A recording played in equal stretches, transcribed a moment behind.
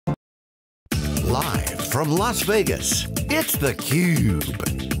Live from Las Vegas, it's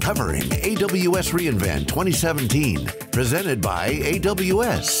theCUBE. Covering AWS reInvent 2017. Presented by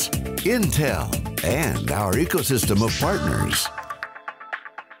AWS, Intel, and our ecosystem of partners.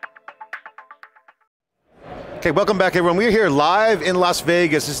 Okay, welcome back everyone. We're here live in Las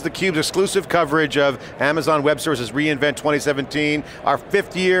Vegas. This is theCUBE's exclusive coverage of Amazon Web Services reInvent 2017, our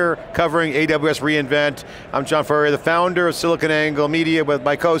 5th year covering AWS reInvent. I'm John Furrier, the founder of SiliconANGLE Media with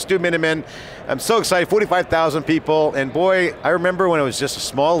my co-host Stu Miniman. I'm so excited, 45,000 people, and boy, I remember when it was just a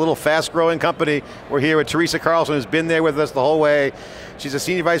small, little, fast-growing company. We're here with Teresa Carlson, who's been there with us the whole way. She's a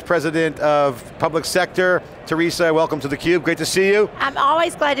Senior Vice President of Public Sector. Teresa, welcome to theCUBE, great to see you. I'm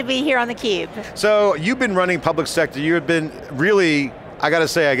always glad to be here on theCUBE. So, you've been running public sector, you have been really, I got to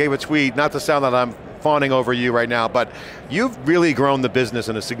say, I gave a tweet, not to sound that I'm fawning over you right now, but you've really grown the business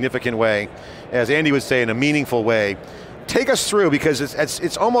in a significant way, as Andy would say, in a meaningful way. Take us through, because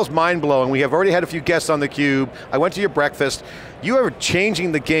it's almost mind-blowing. We have already had a few guests on theCUBE. I went to your breakfast. You are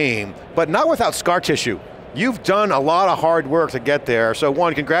changing the game, but not without scar tissue. You've done a lot of hard work to get there, so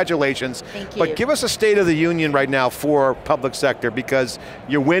one, congratulations. Thank you. But give us a state of the union right now for public sector, because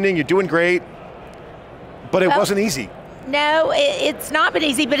you're winning, you're doing great, but it wasn't easy. No, it's not been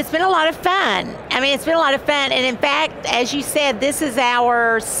easy, but it's been a lot of fun. I mean, it's been a lot of fun, and in fact, as you said, this is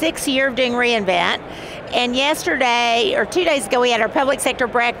our 6th year of doing reInvent, and yesterday, or 2 days ago, we had our public sector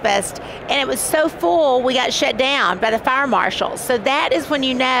breakfast, and it was so full, we got shut down by the fire marshals. So that is when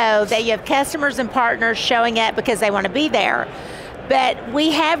you know that you have customers and partners showing up because they want to be there. But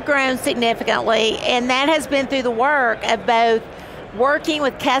we have grown significantly, and that has been through the work of both working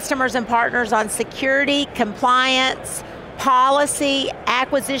with customers and partners on security, compliance, policy,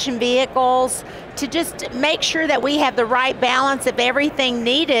 acquisition vehicles, to just make sure that we have the right balance of everything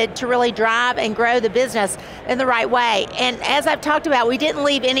needed to really drive and grow the business in the right way. And as I've talked about, we didn't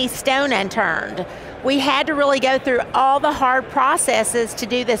leave any stone unturned. We had to really go through all the hard processes to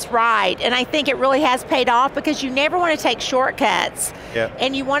do this right, and I think it really has paid off, because you never want to take shortcuts. Yep.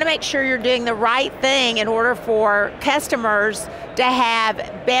 And you want to make sure you're doing the right thing in order for customers to have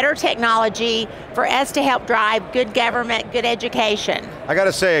better technology, for us to help drive good government, good education. I got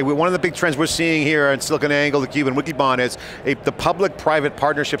to say, one of the big trends we're seeing here at SiliconANGLE, theCUBE, and Wikibon is the public-private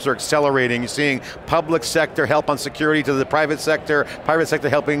partnerships are accelerating. You're seeing public sector help on security to the private sector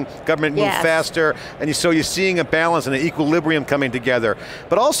helping government move faster, and so you're seeing a balance and an equilibrium coming together.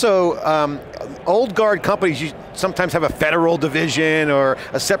 But also, old guard companies, you sometimes have a federal division or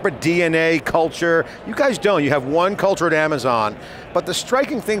a separate DNA culture. You guys don't, you have one culture at Amazon. But the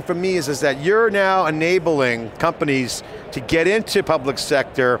striking thing for me is that you're now enabling companies to get into public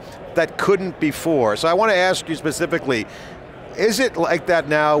sector that couldn't before. So I want to ask you specifically, is it like that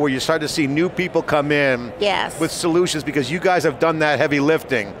now where you start to see new people come in with solutions, because you guys have done that heavy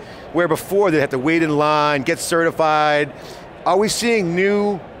lifting, where before they had to wait in line, get certified? Are we seeing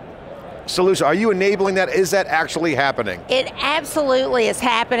new solution? Are you enabling that? Is that actually happening? It absolutely is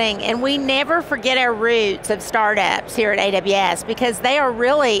happening, and we never forget our roots of startups here at AWS, because they are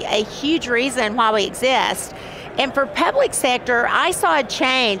really a huge reason why we exist. And for public sector, I saw a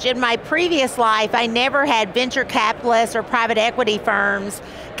change. In my previous life, I never had venture capitalists or private equity firms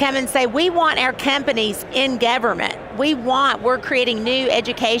come and say, we want our companies in government. We're creating new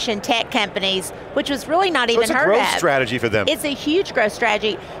education tech companies, which was really not even heard of. It's a growth strategy for them. It's a huge growth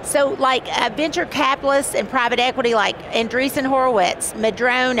strategy. So like venture capitalists and private equity like Andreessen, Horowitz,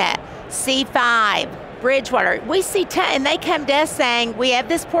 Madrona, C5, Bridgewater, we see, and they come to us saying, we have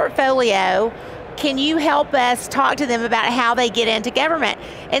this portfolio, can you help us talk to them about how they get into government?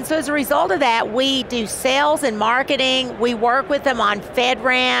 And so as a result of that, we do sales and marketing, we work with them on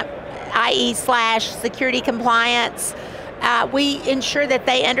FedRAMP, i.e. /security compliance. We ensure that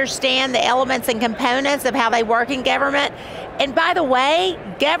they understand the elements and components of how they work in government. And by the way,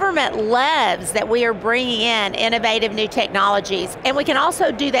 government loves that we are bringing in innovative new technologies. And we can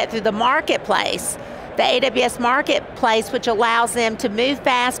also do that through the marketplace, the AWS marketplace, which allows them to move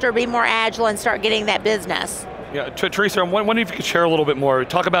faster, be more agile, and start getting that business. Yeah, Teresa, I'm wondering if you could share a little bit more.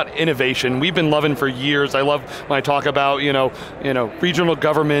 Talk about innovation. We've been loving for years. I love when I talk about regional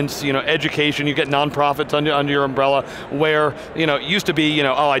governments, education. You get nonprofits under your umbrella, where it used to be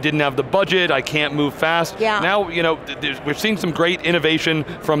oh, I didn't have the budget, I can't move fast. Yeah. Now we're seeing some great innovation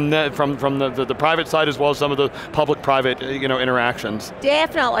from the private side, as well as some of the public-private interactions.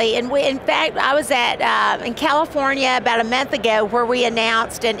 Definitely, and in fact, I was in California about a month ago, where we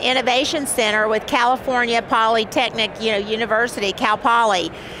announced an innovation center with California Polytechnic University, Cal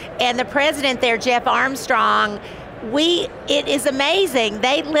Poly, and the president there, Jeff Armstrong, it is amazing.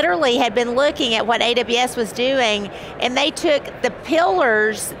 They literally had been looking at what AWS was doing, and they took the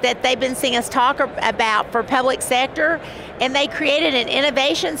pillars that they've been seeing us talk about for public sector, and they created an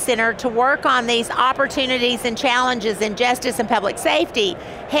innovation center to work on these opportunities and challenges in justice and public safety,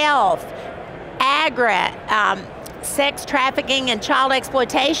 health, agri, sex trafficking and child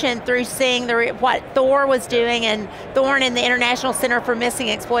exploitation, through seeing what Thor was doing and Thorn in the International Center for Missing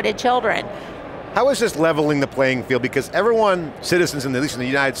Exploited Children. How is this leveling the playing field? Because everyone, citizens, at least in the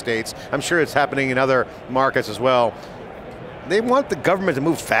United States, I'm sure it's happening in other markets as well, they want the government to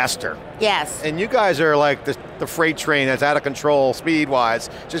move faster. Yes. And you guys are like the freight train that's out of control speed-wise,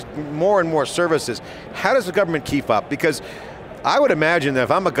 just more and more services. How does the government keep up? Because I would imagine that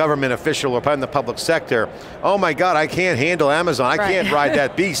if I'm a government official or in the public sector, oh my God, I can't handle Amazon. I can't ride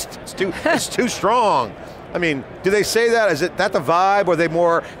that beast. It's too strong. I mean, do they say that? Is that the vibe? Or are they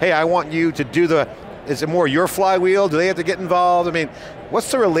more, hey, I want you to do is it more your flywheel? Do they have to get involved? I mean,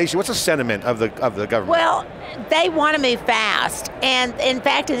 what's the relation, what's the sentiment of the government? Well, they want to move fast. And in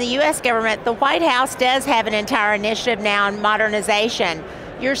fact, in the US government, the White House does have an entire initiative now in modernization.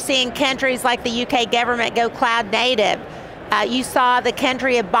 You're seeing countries like the UK government go cloud native. You saw the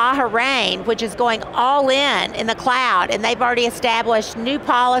country of Bahrain, which is going all in the cloud, and they've already established new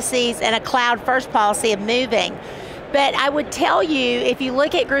policies and a cloud-first policy of moving. But I would tell you, if you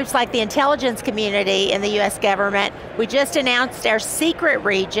look at groups like the intelligence community in the US government, we just announced our secret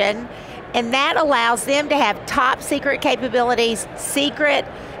region, and that allows them to have top secret capabilities, secret,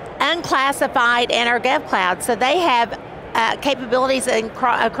 unclassified, and our GovCloud. So they have capabilities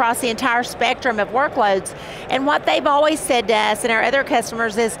across the entire spectrum of workloads. And what they've always said to us and our other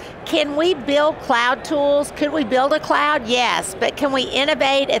customers is, can we build cloud tools? Could we build a cloud? Yes, but can we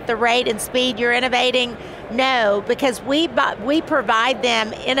innovate at the rate and speed you're innovating? No, because we provide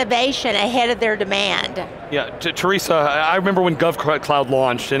them innovation ahead of their demand. Yeah, Teresa, I remember when GovCloud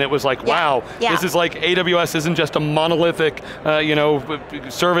launched, and it was like, wow, this is like AWS isn't just a monolithic,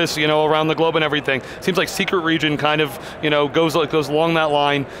 service, around the globe and everything. Seems like secret region kind of, goes along that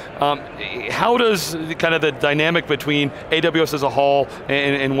line. How does kind of the dynamic between AWS as a whole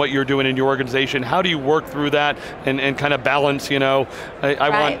and what you're doing in your organization, how do you work through that and kind of balance, I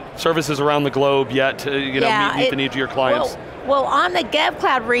want services around the globe yet, meet the needs of your clients? Well, on the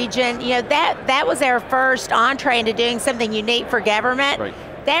GovCloud region, that was our first entree into doing something unique for government. Right.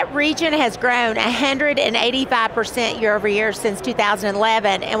 That region has grown 185% year over year since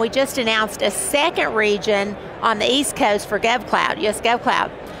 2011, and we just announced a second region on the East Coast for GovCloud, US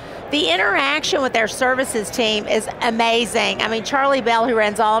GovCloud. The interaction with our services team is amazing. I mean, Charlie Bell, who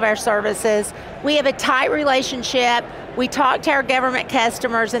runs all of our services, we have a tight relationship. We talk to our government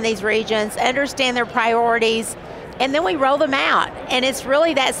customers in these regions, understand their priorities, and then we roll them out. And it's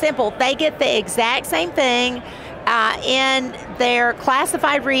really that simple. They get the exact same thing in their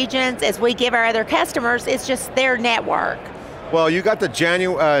classified regions as we give our other customers. It's just their network. Well, you got the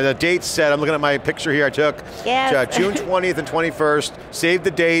date set. I'm looking at my picture here I took. Yes. June 20th and 21st. Save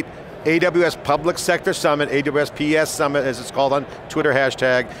the date. AWS Public Sector Summit, AWS PS Summit as it's called on Twitter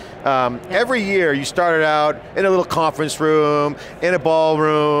hashtag. Every year you started out in a little conference room, in a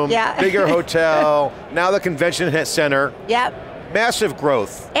ballroom, bigger hotel, now the convention center. Yep. Massive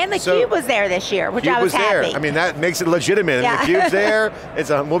growth. And the CUBE was there this year, which I was happy. There. I mean, that makes it legitimate. Yeah. The CUBE's there,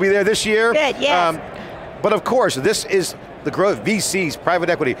 we'll be there this year. Good, yes. But of course, this is the growth, VCs,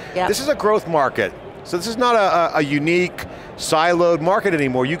 private equity. Yep. This is a growth market. So this is not a unique, siloed market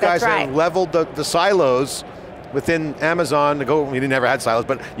anymore. You guys have leveled the silos within Amazon to go. We never had silos,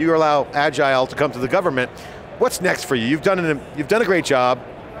 but you allow Agile to come to the government. What's next for you? You've done a great job.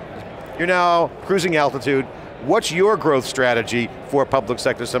 You're now cruising altitude. What's your growth strategy for Public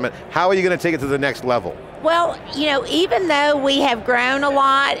Sector Summit? How are you going to take it to the next level? Well, even though we have grown a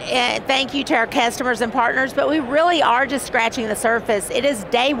lot, thank you to our customers and partners, but we really are just scratching the surface. It is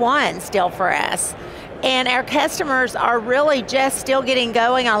day one still for us. And our customers are really just still getting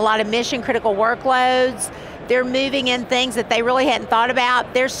going on a lot of mission critical workloads. They're moving in things that they really hadn't thought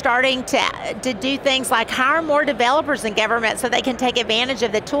about. They're starting to do things like hire more developers in government so they can take advantage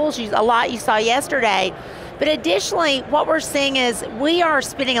of the tools you saw yesterday. But additionally, what we're seeing is we are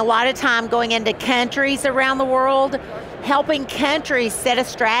spending a lot of time going into countries around the world, helping countries set a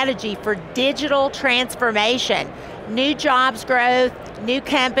strategy for digital transformation, new jobs growth, new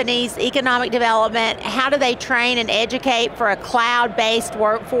companies, economic development. How do they train and educate for a cloud-based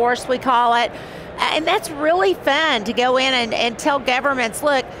workforce, we call it. And that's really fun to go in and tell governments,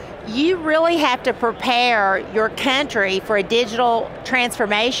 look, you really have to prepare your country for a digital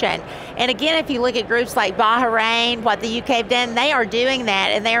transformation. And again, if you look at groups like Bahrain, what the UK have done, they are doing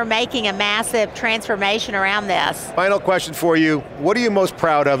that and they are making a massive transformation around this. Final question for you. What are you most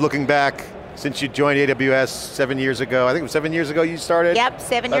proud of looking back since you joined AWS 7 years ago? I think it was 7 years ago you started? Yep,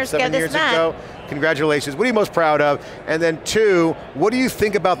 7 years ago this month. Ago. Congratulations. What are you most proud of? And then two, what do you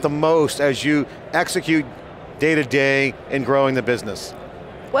think about the most as you execute day to day in growing the business?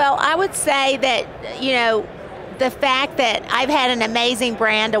 Well, I would say that, you know, the fact that I've had an amazing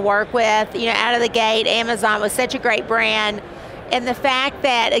brand to work with, you know, out of the gate, Amazon was such a great brand, and the fact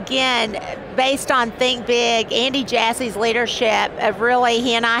that, again, based on Think Big, Andy Jassy's leadership of really,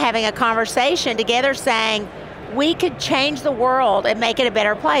 he and I having a conversation together saying, we could change the world and make it a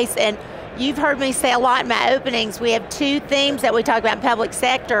better place. And you've heard me say a lot in my openings, we have two themes that we talk about in public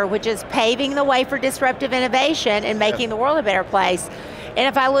sector, which is paving the way for disruptive innovation and making the world a better place. And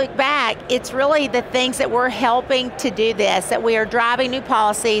if I look back, it's really the things that we're helping to do this, that we are driving new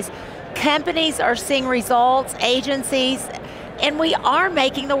policies, companies are seeing results, agencies, and we are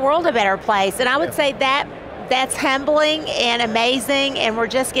making the world a better place. And I would say that that's humbling and amazing, and we're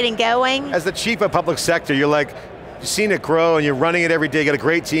just getting going. As the chief of public sector, you're like, you've seen it grow and you're running it every day, you got a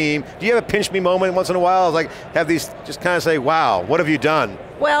great team. Do you have a pinch me moment once in a while? Like, have these, just kind of say, wow, what have you done?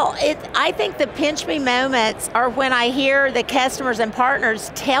 Well, I think the pinch me moments are when I hear the customers and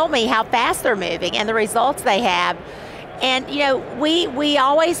partners tell me how fast they're moving and the results they have. And you know, we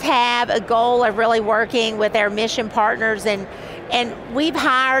always have a goal of really working with our mission partners, and we've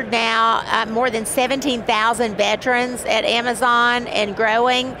hired now more than 17,000 veterans at Amazon and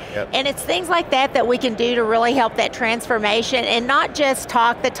growing. Yep. And it's things like that that we can do to really help that transformation and not just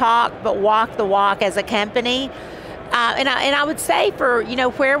talk the talk, but walk the walk as a company. And I would say for, you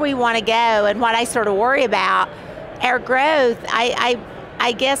know, where we want to go and what I sort of worry about, our growth,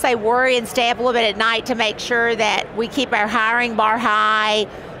 I guess I worry and stay up a little bit at night to make sure that we keep our hiring bar high,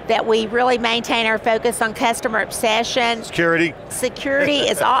 that we really maintain our focus on customer obsession. Security. Security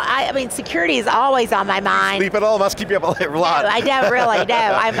is all, I mean, security is always on my mind. Sleep at all, must keep you up a lot. No, I don't really, no,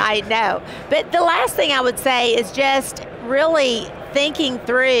 I know. But the last thing I would say is just really thinking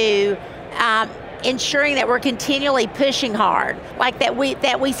through ensuring that we're continually pushing hard, like that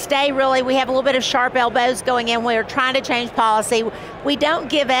we stay really, we have a little bit of sharp elbows going in, we're trying to change policy. We don't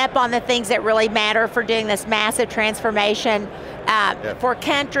give up on the things that really matter for doing this massive transformation for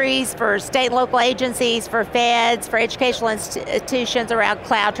countries, for state and local agencies, for feds, for educational institutions around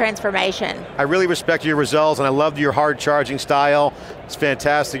cloud transformation. I really respect your results and I loved your hard charging style. It's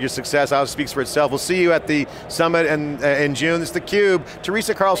fantastic, your success obviously speaks for itself. We'll see you at the summit in June. It's theCUBE.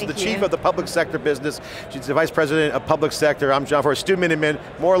 Teresa Carlson, the chief of the public sector business. She's the vice president of public sector. I'm John Furrier, Stu Miniman.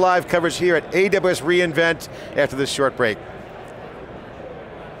 More live coverage here at AWS reInvent after this short break.